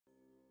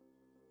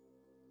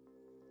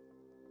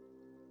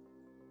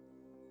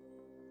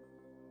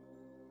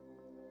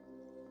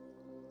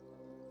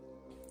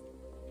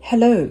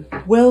Hello,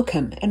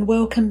 welcome and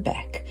welcome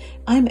back.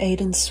 I'm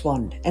Aidan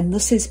Swan and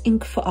this is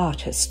Ink for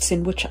Artists,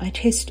 in which I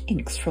test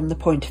inks from the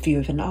point of view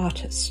of an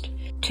artist.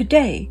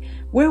 Today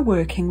we're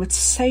working with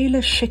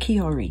Sailor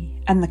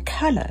Shikiori and the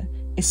colour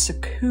is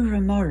Sakura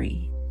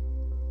Mori.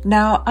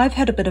 Now, I've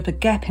had a bit of a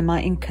gap in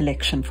my ink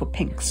collection for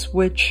pinks,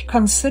 which,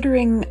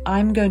 considering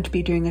I'm going to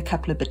be doing a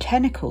couple of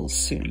botanicals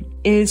soon,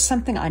 is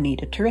something I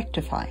needed to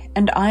rectify,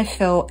 and I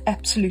fell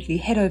absolutely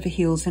head over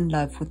heels in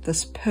love with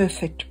this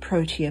perfect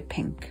protea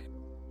pink.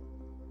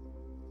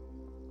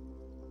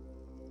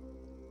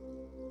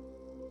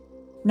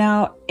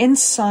 Now,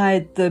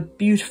 inside the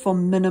beautiful,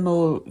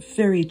 minimal,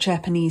 very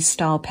Japanese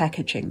style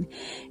packaging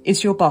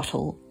is your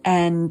bottle,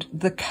 and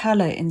the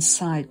colour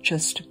inside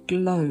just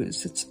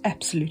glows. It's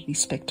absolutely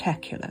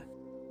spectacular.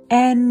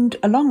 And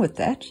along with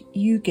that,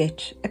 you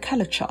get a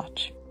colour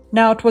chart.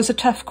 Now, it was a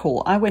tough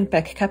call. I went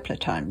back a couple of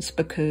times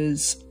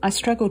because I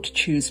struggled to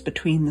choose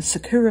between the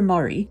Sakura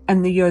Mori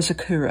and the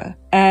Yozakura.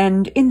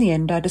 And in the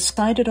end, I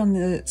decided on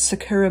the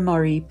Sakura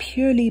Mori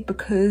purely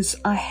because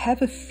I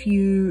have a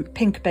few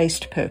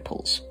pink-based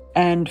purples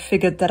and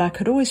figured that I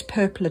could always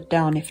purple it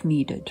down if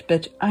needed,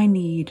 but I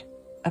need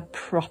a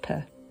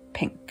proper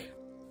pink.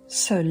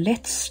 So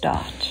let's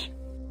start.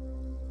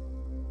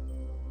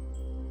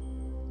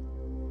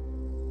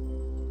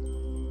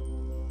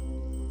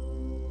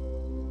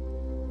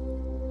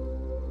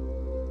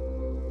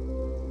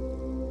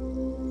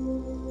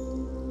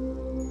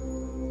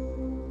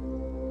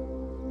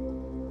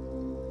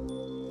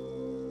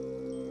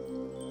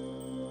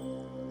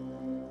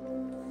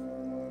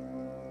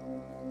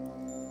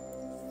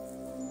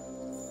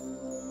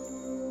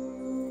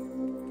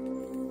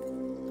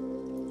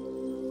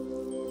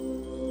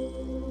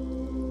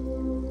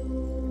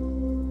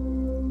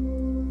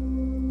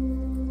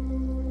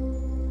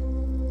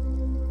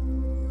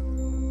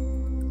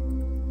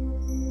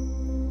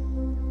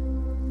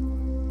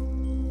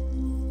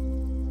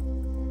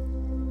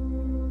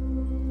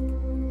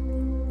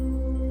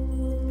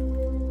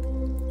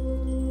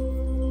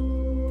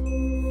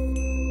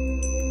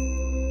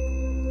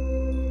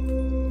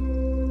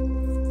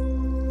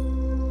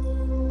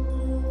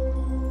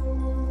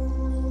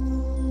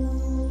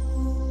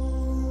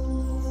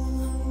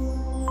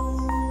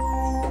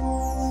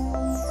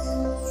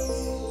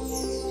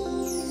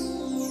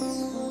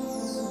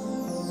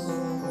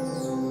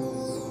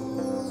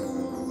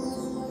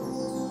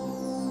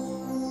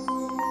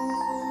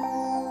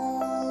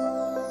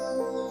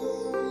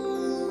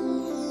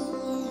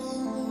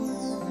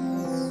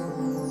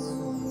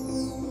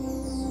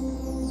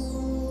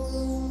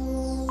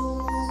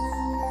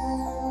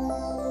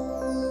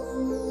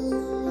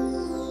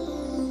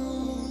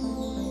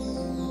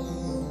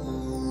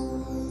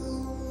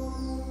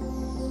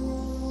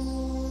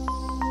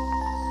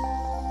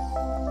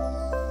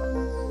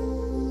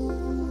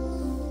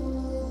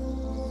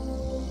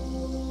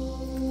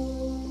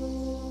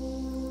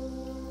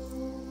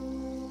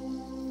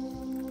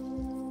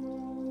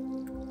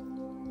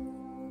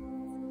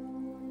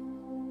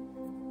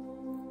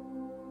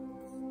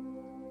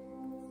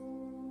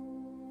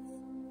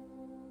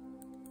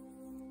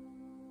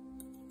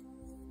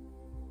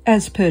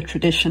 As per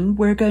tradition,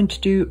 we're going to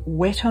do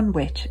wet on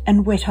wet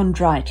and wet on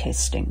dry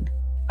testing.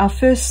 Our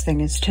first thing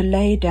is to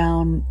lay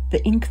down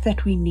the ink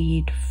that we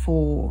need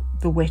for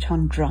the wet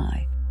on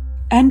dry,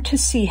 and to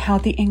see how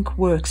the ink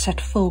works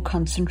at full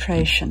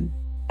concentration.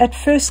 At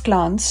first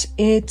glance,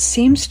 it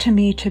seems to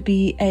me to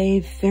be a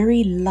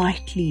very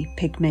lightly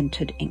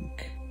pigmented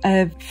ink.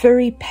 A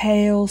very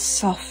pale,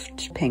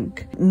 soft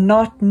pink,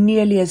 not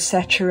nearly as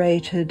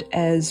saturated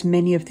as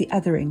many of the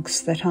other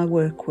inks that I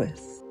work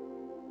with.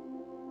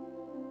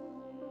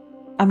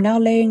 I'm now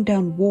laying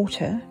down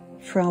water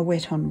for our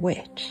wet on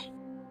wet.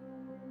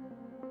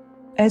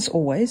 As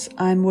always,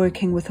 I'm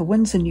working with a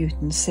Winsor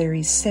Newton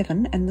Series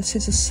 7 and this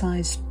is a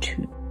size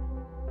 2.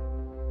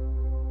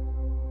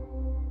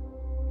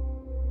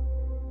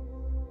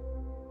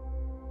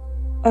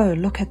 Oh,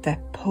 look at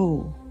that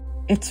pull.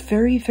 It's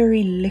very,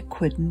 very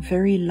liquid and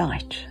very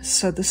light,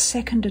 so the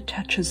second it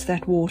touches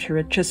that water,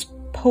 it just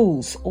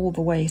pulls all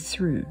the way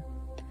through.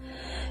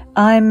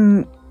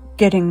 I'm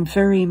getting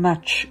very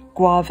much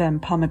guava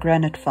and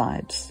pomegranate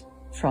vibes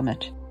from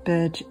it,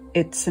 but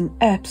it's an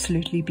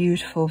absolutely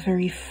beautiful,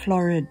 very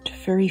florid,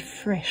 very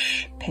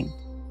fresh pink.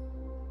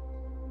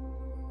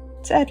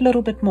 Let's add a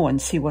little bit more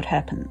and see what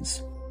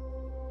happens.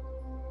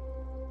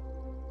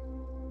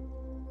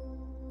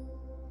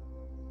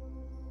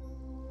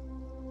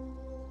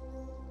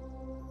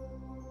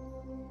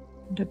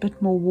 And a bit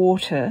more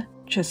water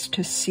just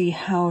to see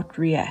how it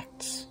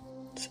reacts.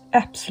 It's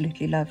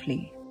absolutely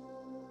lovely.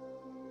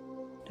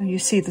 Now you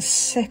see the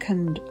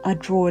second I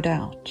draw it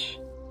out,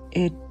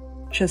 it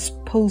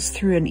just pulls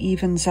through and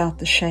evens out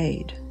the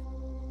shade.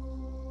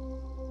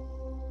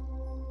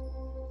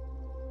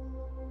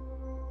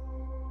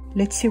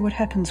 Let's see what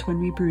happens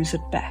when we bruise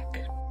it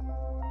back.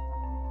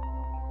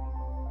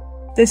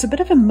 There's a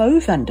bit of a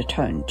mauve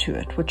undertone to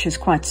it, which is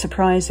quite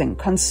surprising,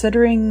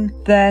 considering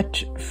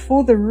that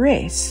for the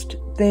rest,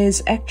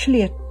 there's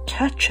actually a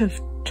touch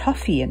of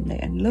toffee in there,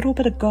 a little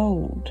bit of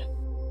gold.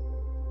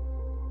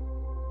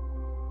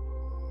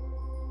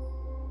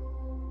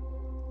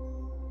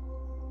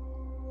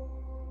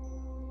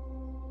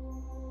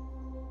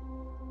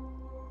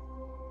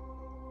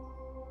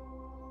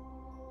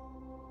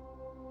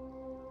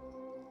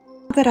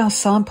 Now that our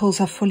samples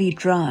are fully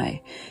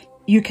dry,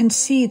 you can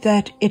see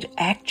that it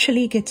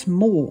actually gets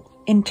more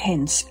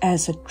intense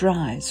as it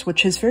dries,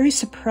 which is very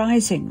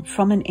surprising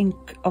from an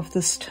ink of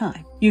this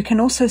type. You can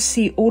also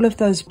see all of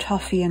those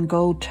toffee and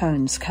gold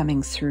tones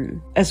coming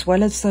through, as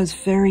well as those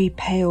very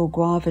pale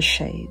guava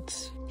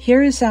shades.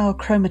 Here is our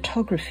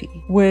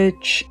chromatography,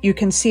 which you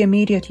can see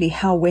immediately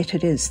how wet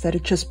it is, that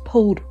it just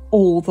pulled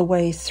all the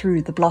way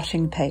through the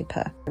blotting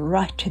paper,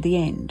 right to the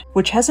end,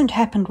 which hasn't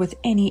happened with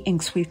any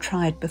inks we've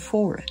tried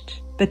before it.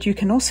 But you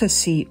can also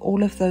see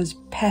all of those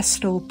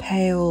pastel,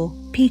 pale,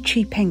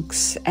 peachy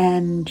pinks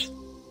and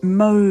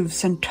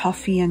mauves and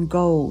toffee and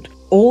gold,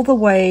 all the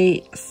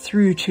way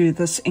through to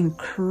this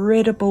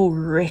incredible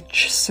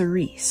rich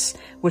cerise,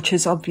 which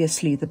is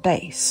obviously the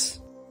base.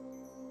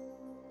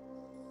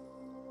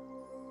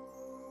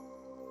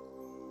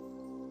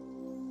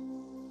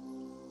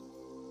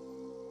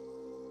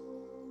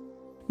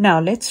 Now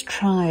let's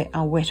try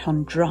our wet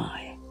on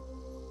dry.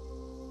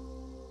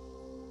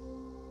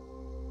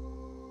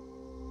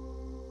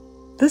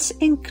 This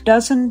ink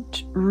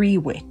doesn't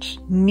re-wet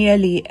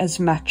nearly as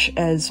much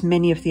as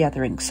many of the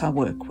other inks I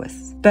work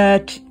with,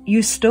 but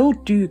you still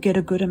do get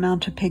a good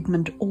amount of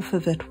pigment off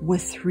of it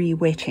with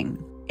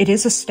re-wetting. It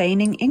is a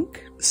staining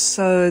ink,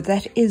 so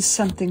that is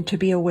something to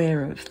be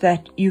aware of,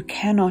 that you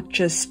cannot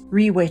just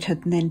re-wet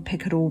it and then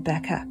pick it all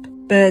back up.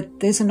 But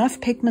there's enough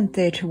pigment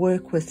there to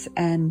work with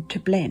and to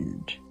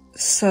blend.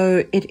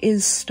 So it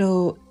is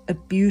still a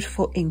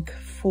beautiful ink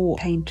for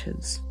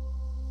painters.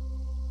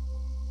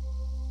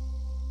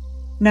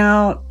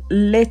 Now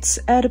let's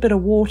add a bit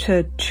of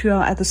water to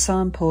our other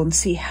sample and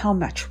see how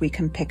much we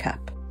can pick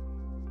up.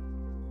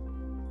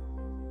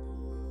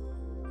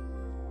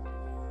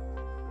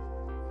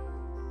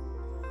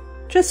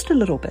 Just a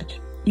little bit.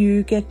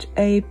 You get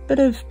a bit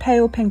of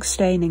pale pink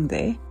staining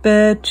there,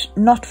 but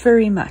not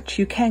very much.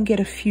 You can get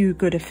a few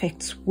good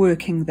effects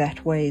working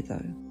that way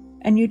though.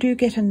 And you do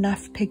get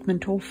enough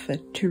pigment off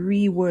it to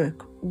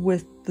rework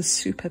with the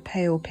super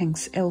pale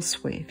pinks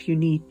elsewhere if you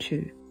need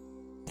to.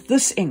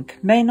 This ink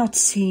may not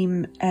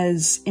seem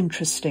as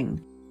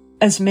interesting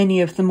as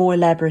many of the more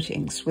elaborate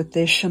inks with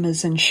their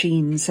shimmers and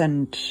sheens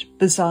and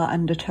bizarre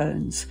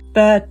undertones,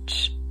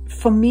 but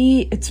for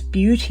me its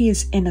beauty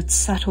is in its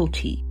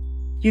subtlety.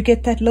 You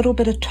get that little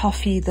bit of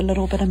toffee, the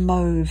little bit of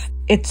mauve.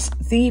 It's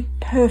the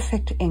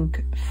perfect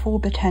ink for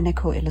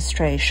botanical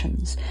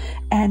illustrations,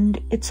 and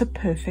it's a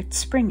perfect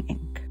spring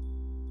ink.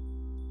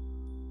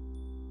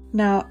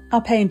 Now,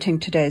 our painting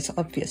today is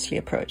obviously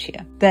a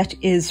protea. That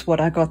is what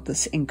I got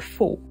this ink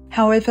for.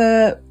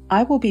 However,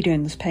 I will be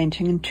doing this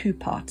painting in 2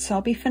 parts.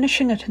 I'll be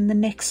finishing it in the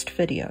next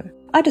video.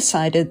 I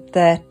decided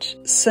that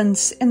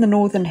since in the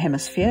Northern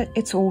Hemisphere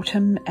it's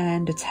autumn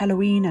and it's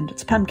Halloween and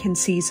it's pumpkin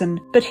season,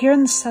 but here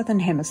in the Southern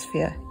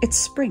Hemisphere it's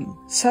spring,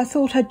 so I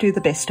thought I'd do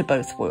the best of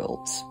both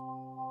worlds.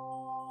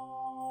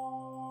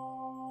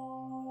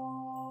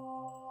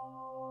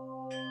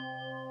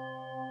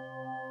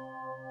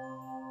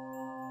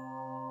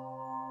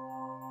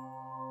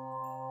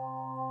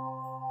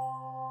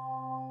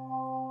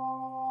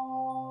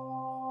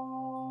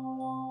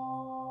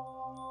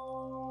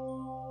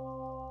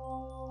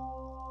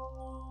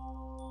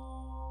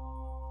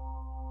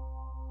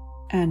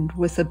 And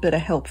with a bit of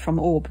help from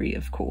Aubrey,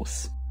 of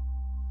course.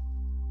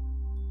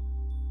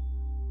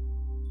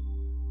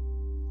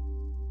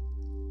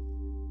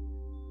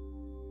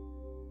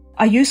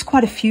 I use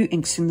quite a few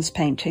inks in this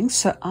painting,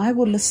 so I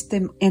will list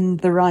them in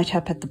the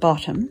write-up at the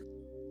bottom.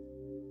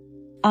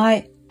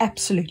 I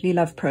absolutely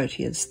love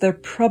proteas. They're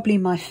probably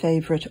my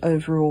favorite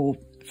overall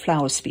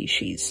flower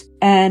species.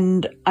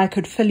 And I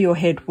could fill your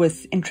head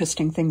with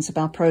interesting things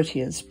about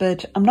proteas,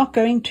 but I'm not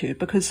going to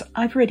because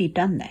I've already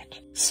done that.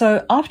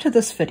 So after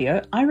this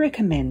video, I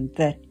recommend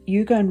that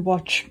you go and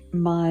watch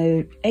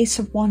my Ace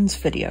of Wands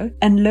video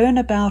and learn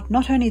about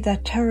not only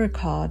that tarot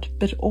card,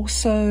 but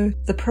also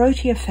the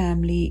Protea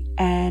family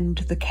and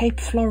the Cape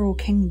Floral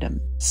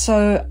Kingdom.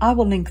 So I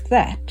will link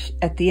that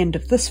at the end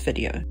of this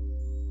video.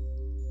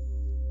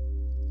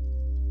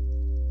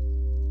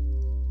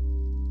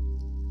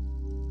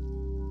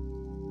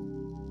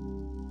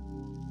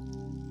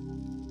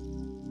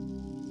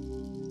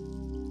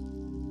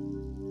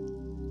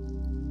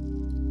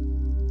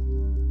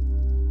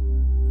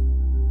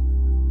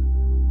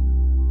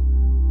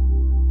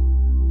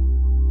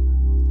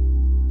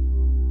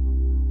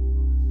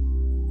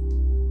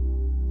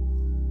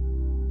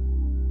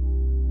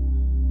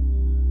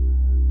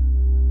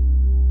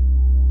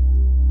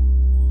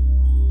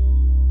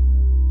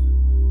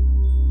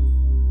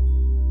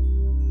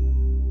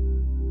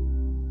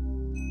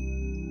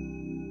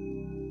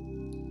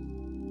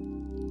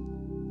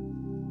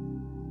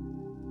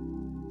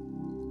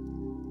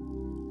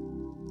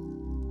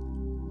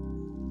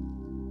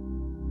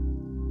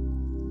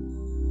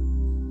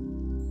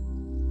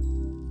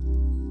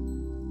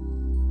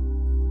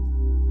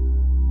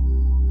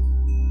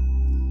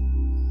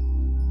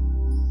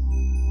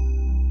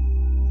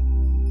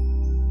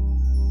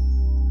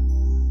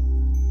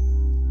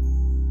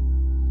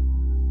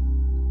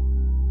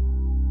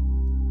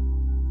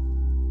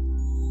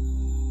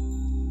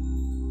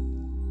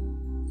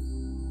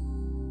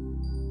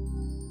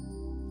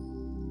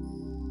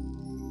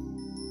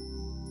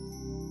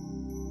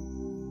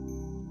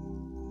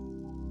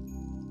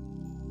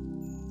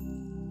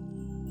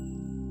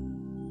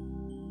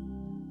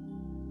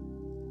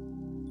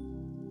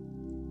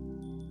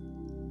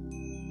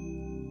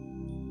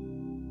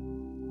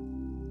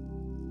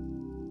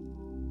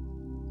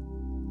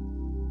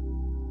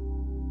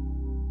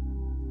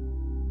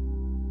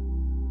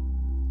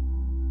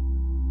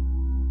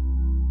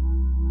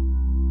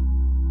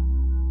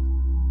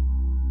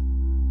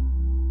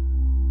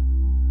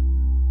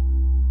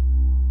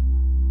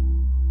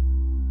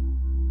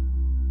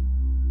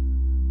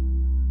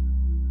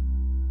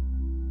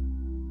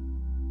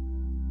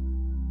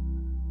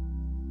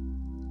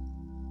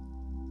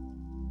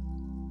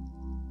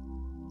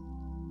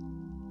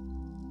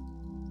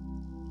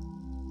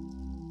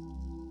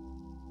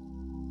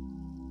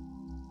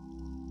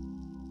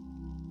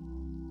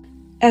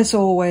 As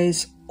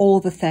always, all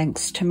the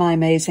thanks to my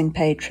amazing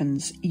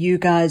patrons. You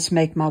guys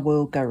make my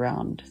world go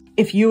round.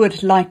 If you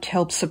would like to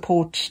help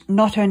support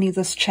not only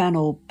this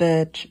channel,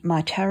 but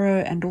my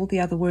tarot and all the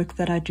other work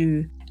that I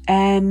do,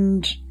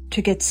 and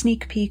to get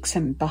sneak peeks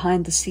and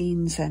behind the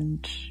scenes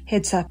and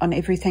heads up on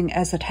everything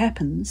as it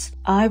happens,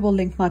 I will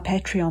link my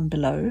Patreon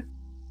below.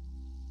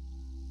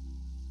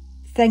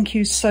 Thank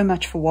you so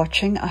much for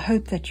watching. I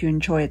hope that you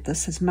enjoyed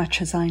this as much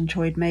as I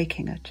enjoyed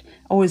making it.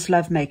 I always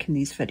love making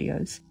these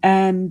videos.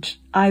 And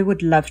I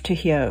would love to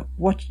hear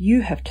what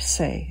you have to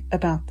say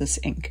about this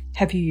ink.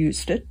 Have you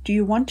used it? Do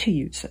you want to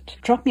use it?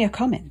 Drop me a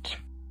comment.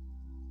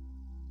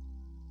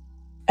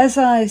 As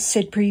I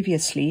said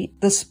previously,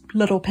 this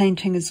little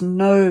painting is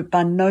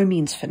by no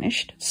means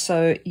finished.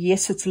 So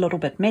yes, it's a little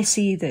bit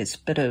messy. There's a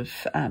bit of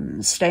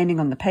staining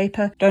on the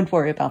paper. Don't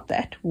worry about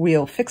that.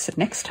 We'll fix it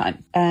next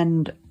time.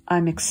 And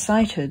I'm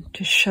excited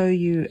to show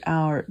you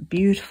our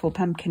beautiful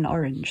pumpkin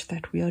orange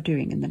that we are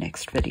doing in the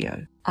next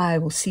video. I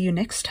will see you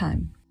next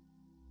time.